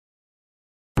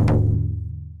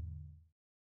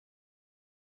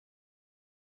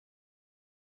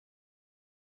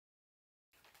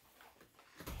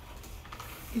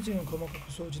以前細か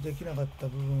く掃除できなかった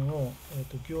部分を、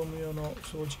業務用の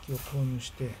掃除機を購入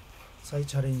して再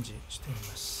チャレンジしていま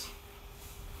す。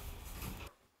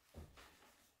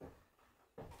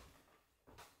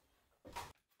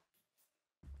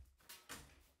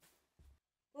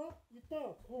あ、いた、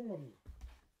コウモリ。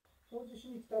掃除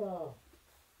しに来たら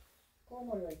コウ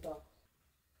モリがいた。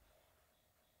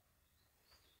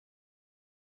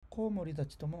コウモリた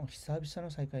ちとも久々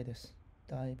の再会です。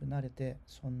だいぶ慣れて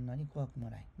そんなに怖くも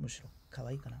ない。むしろ可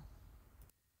愛いかな。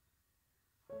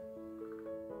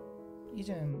以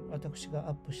前私が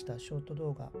アップしたショート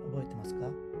動画覚えてます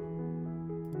か？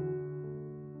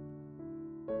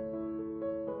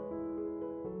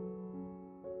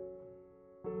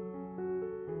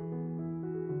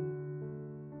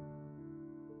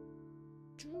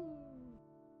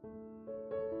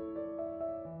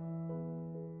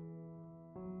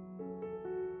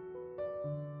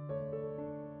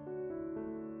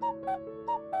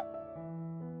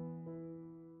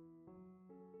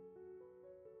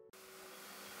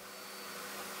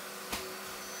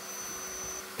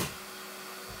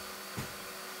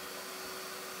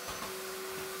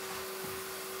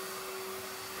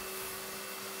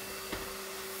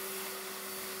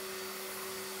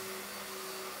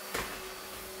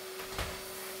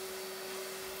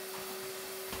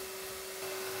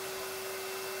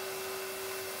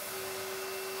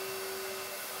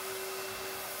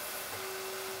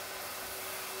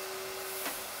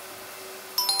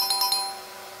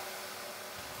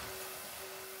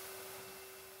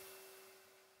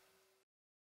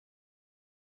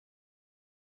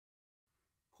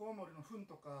コウモリの糞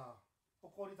とかほ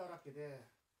こりだらけで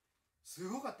す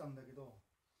ごかったんだけど、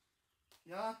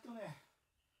やっとね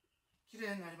綺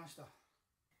麗になりました。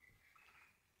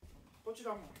こち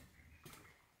らも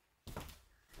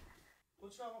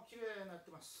綺麗になっ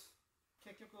てます。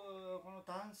結局この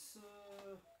タンス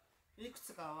いく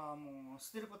つかはもう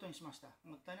捨てることにしました。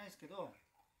もったいないですけど、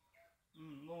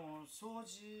もう掃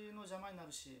除の邪魔にな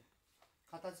るし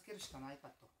片付けるしかないか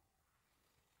と。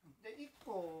で1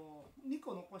個2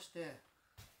個残して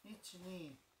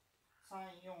1234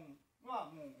は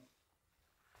も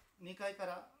う2階か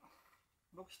ら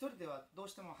僕一人ではどう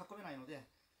しても運べないので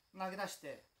投げ出し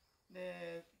て、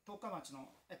で十日町の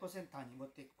エコセンターに持っ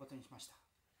ていくことにしました。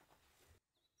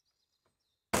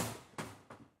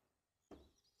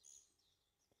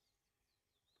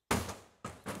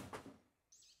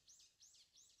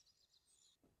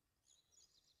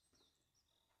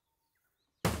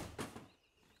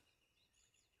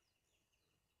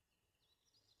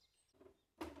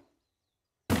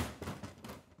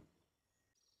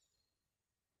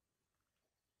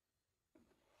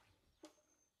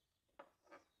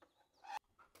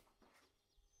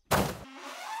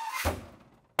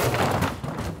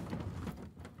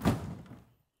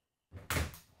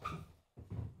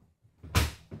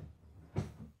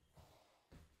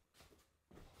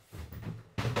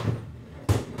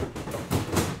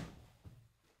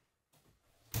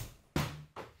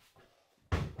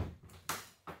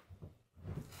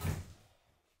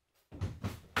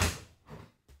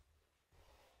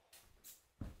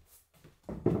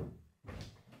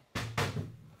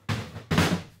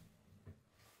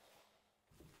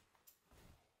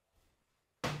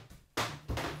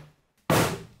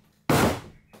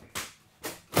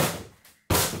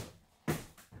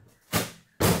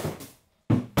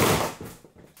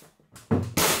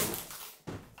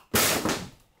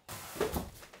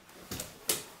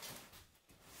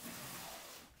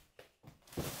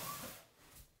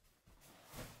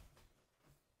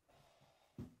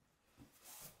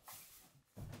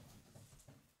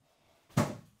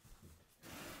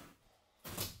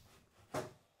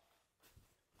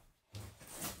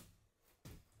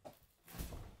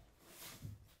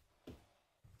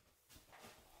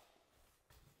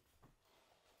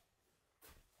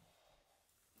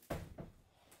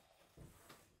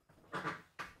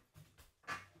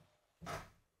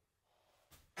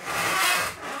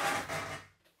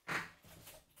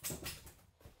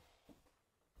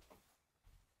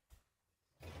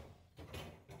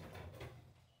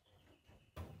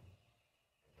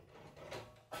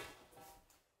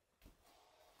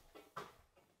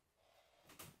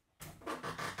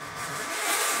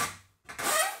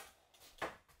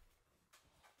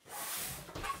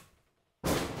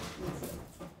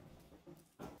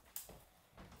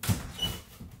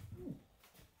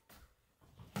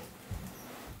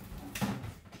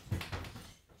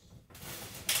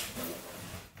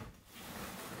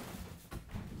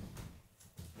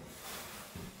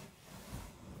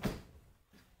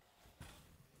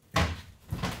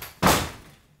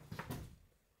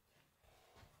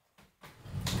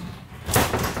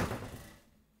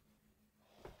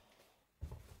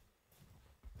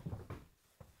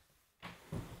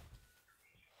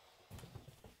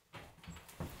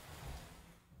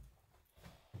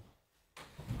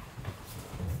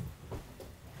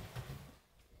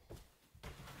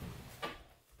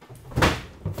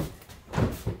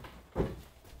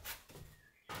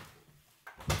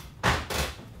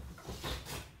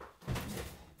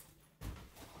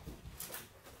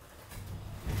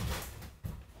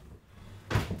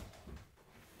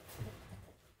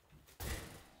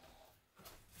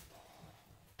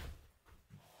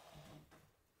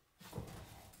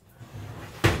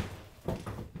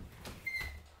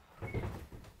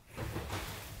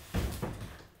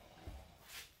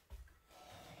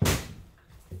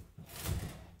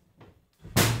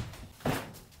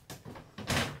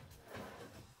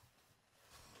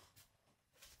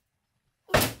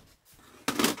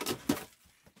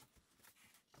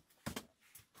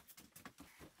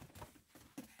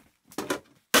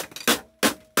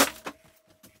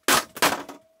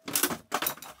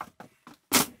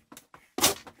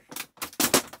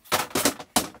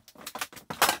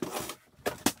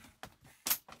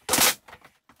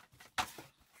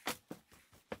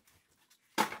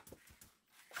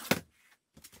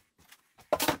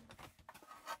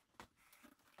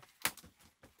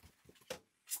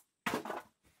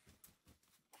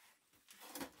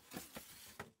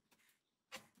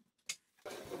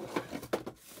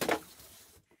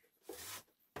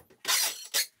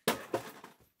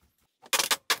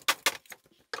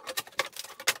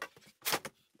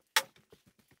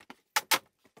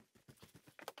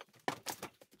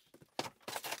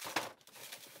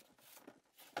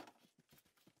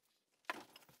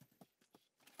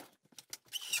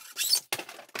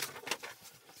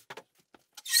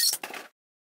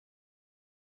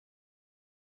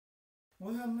お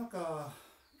部屋の中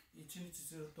一日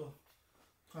ずっと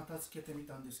片付けてみ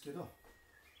たんですけど、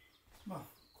まあ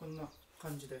こんな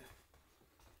感じで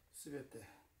全て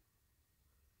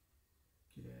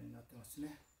きれいになってます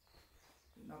ね。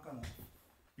中も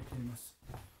見てみます。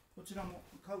こちらも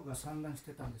家具が散乱し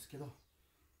てたんですけど、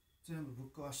全部ぶっ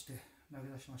壊して投げ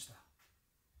出しました。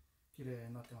きれい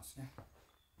になってますね。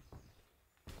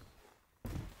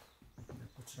で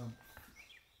こちらも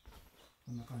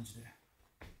こんな感じで、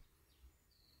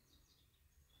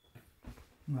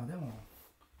まあでも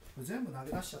全部投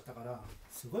げ出しちゃったから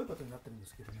すごいことになってるんで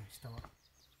すけどね、下は。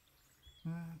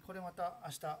これまた明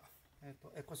日、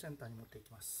エコセンターに持ってい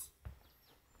きます。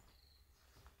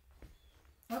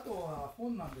あとは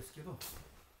本なんですけど、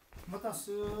また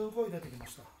すごい出てきま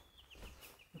した。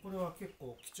これは結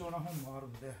構貴重な本もある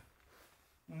んで、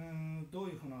どう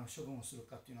いうふうな処分をする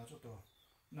かっていうのはちょっと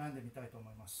悩んでみたいと思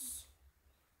います。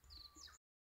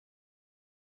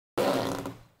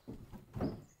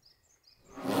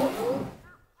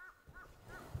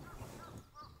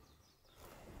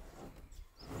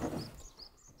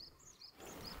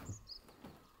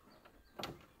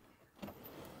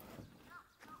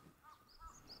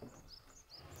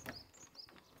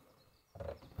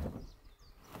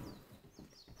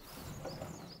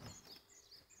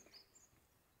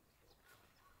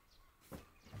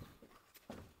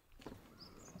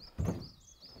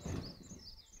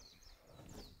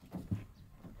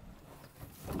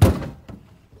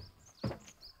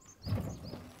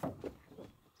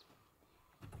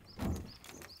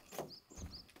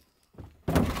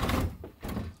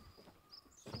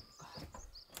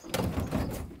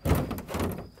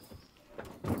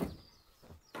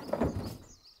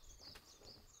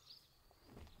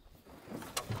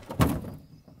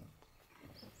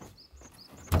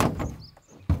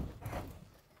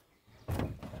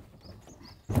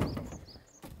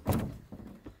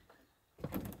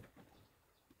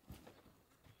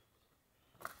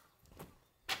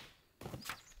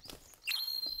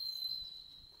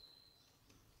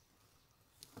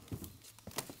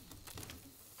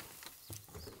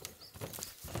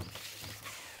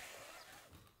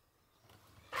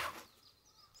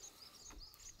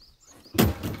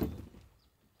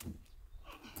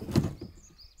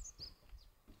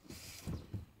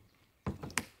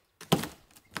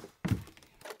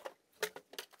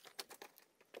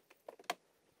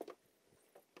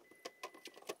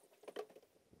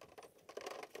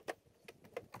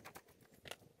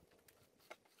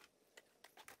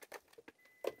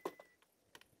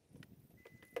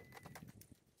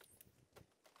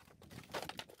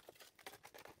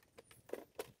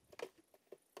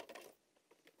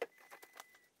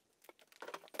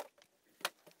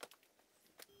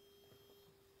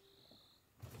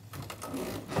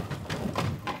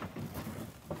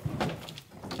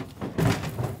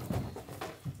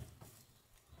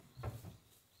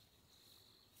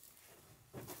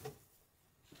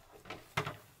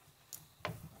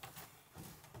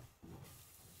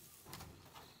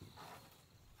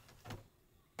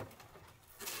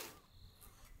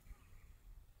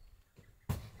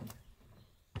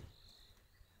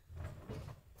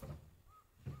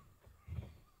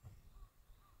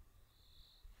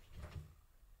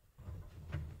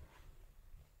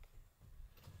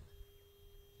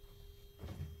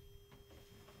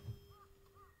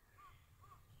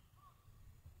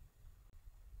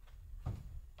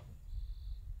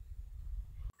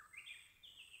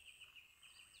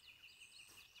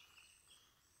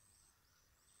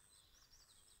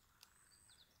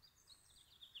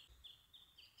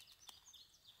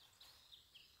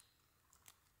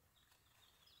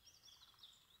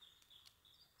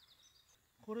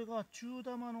これが中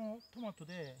玉のトマト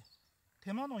で、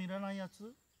手間のいらないや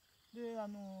つで、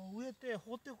植えて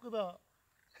放っておけば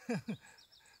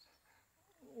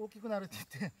大きくなるって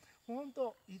言って、ほん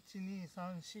と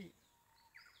12344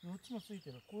つもついて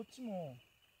る。こっちも、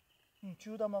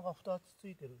中玉が2つつ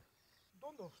いてる。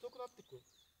どんどん太くなっていく。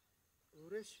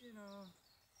嬉しいな。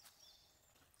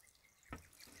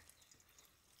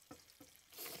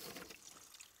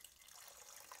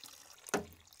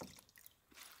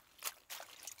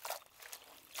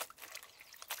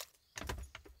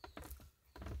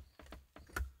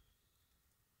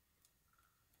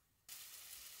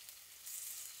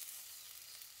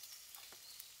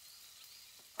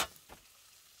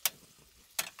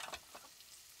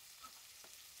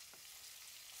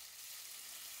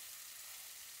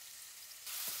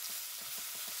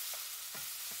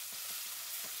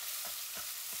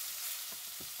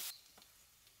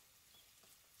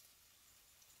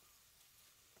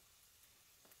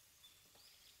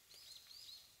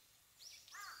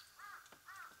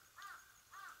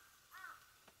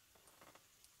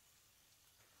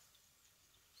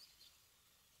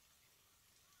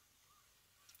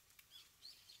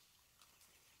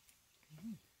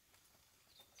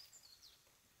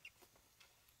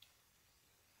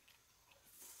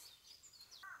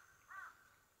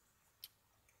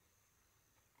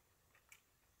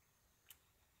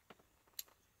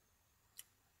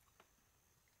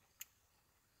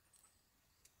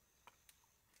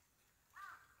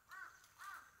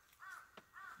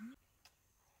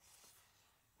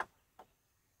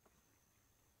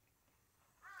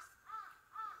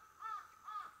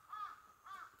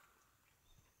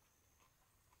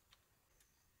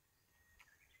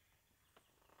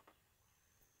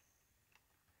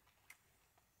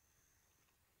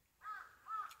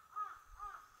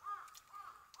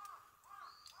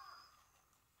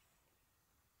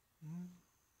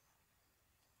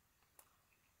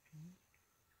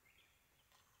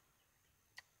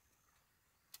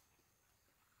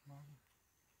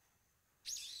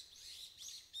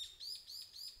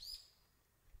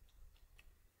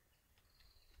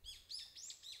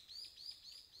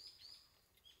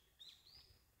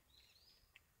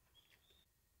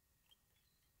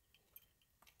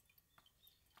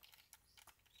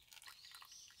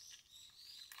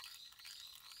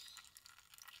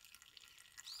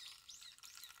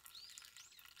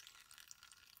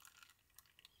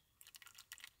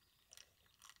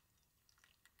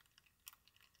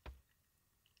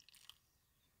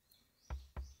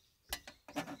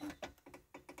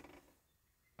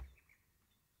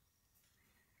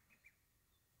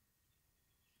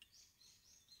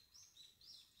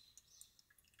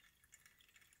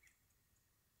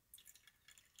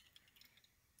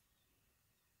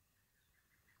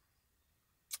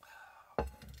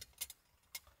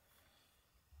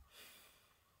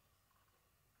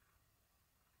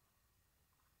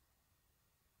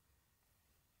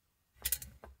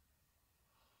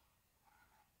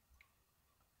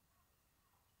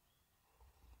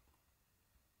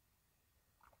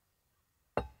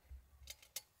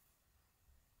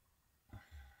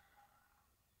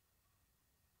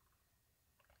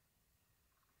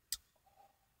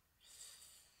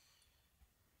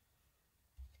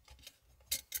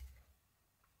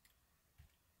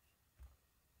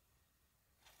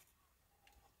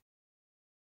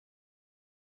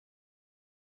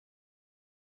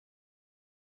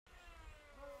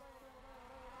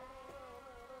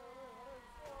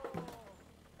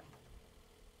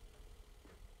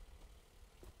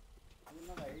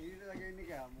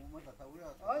や、もうまだ俺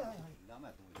ははいはいはい。ダメ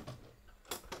やと思うよ。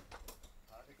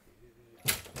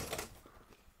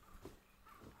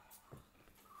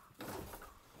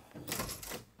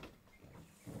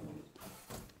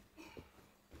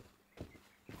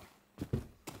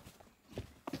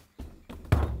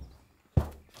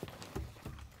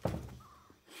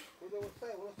これで下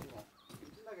へ下ろすの？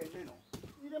うちだけ入れんの？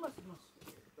入れます入れます。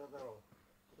だろう。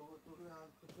それは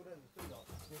とりあえずそれだ。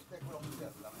絶対これは持って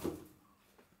やつだ。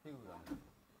手具だね。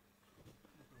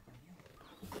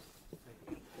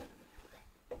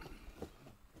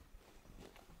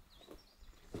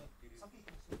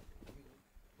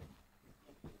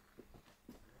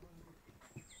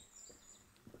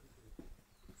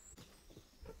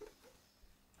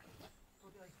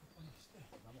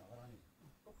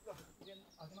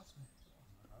あげますね。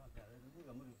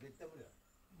絶対無理だ。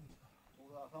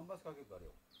僕は3バスかけてある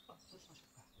よ。あ、そうしましょ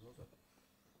うか。どうぞ。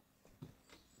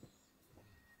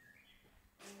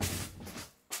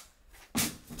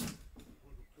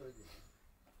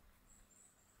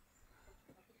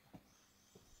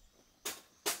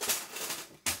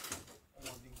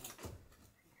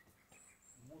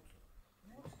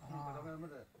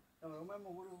だからお前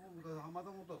も俺もま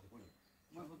た持ったってここに。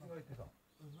お前こっちが行ってさ。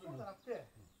そうじゃなくて、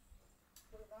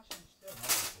これなしにして。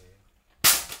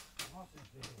回すん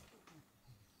で。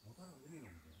持たなくていい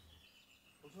のみたいな。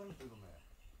そういう人いるお前。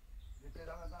絶対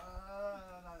だか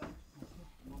ら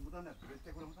もう無駄なやつ絶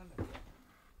対これ無駄なやつ。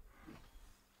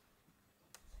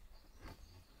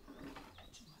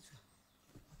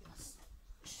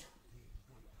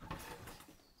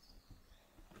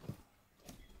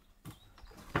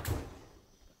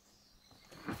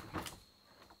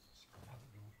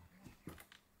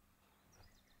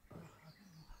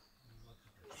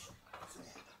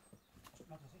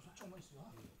重いですよ。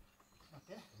待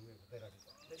って。上答えられた。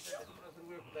絶対上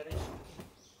答えられた。も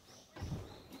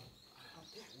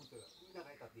っと長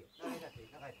いかってよ。長いだって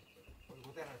長いって。これ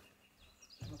答えられた。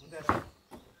答えられた。あ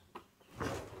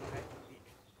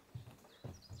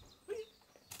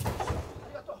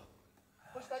りがとう。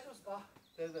これ大丈夫ですか？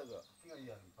大丈夫。気がいい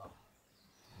やんか。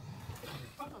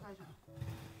あと大丈夫。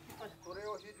これ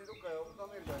を引いてどっかへ収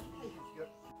めるから。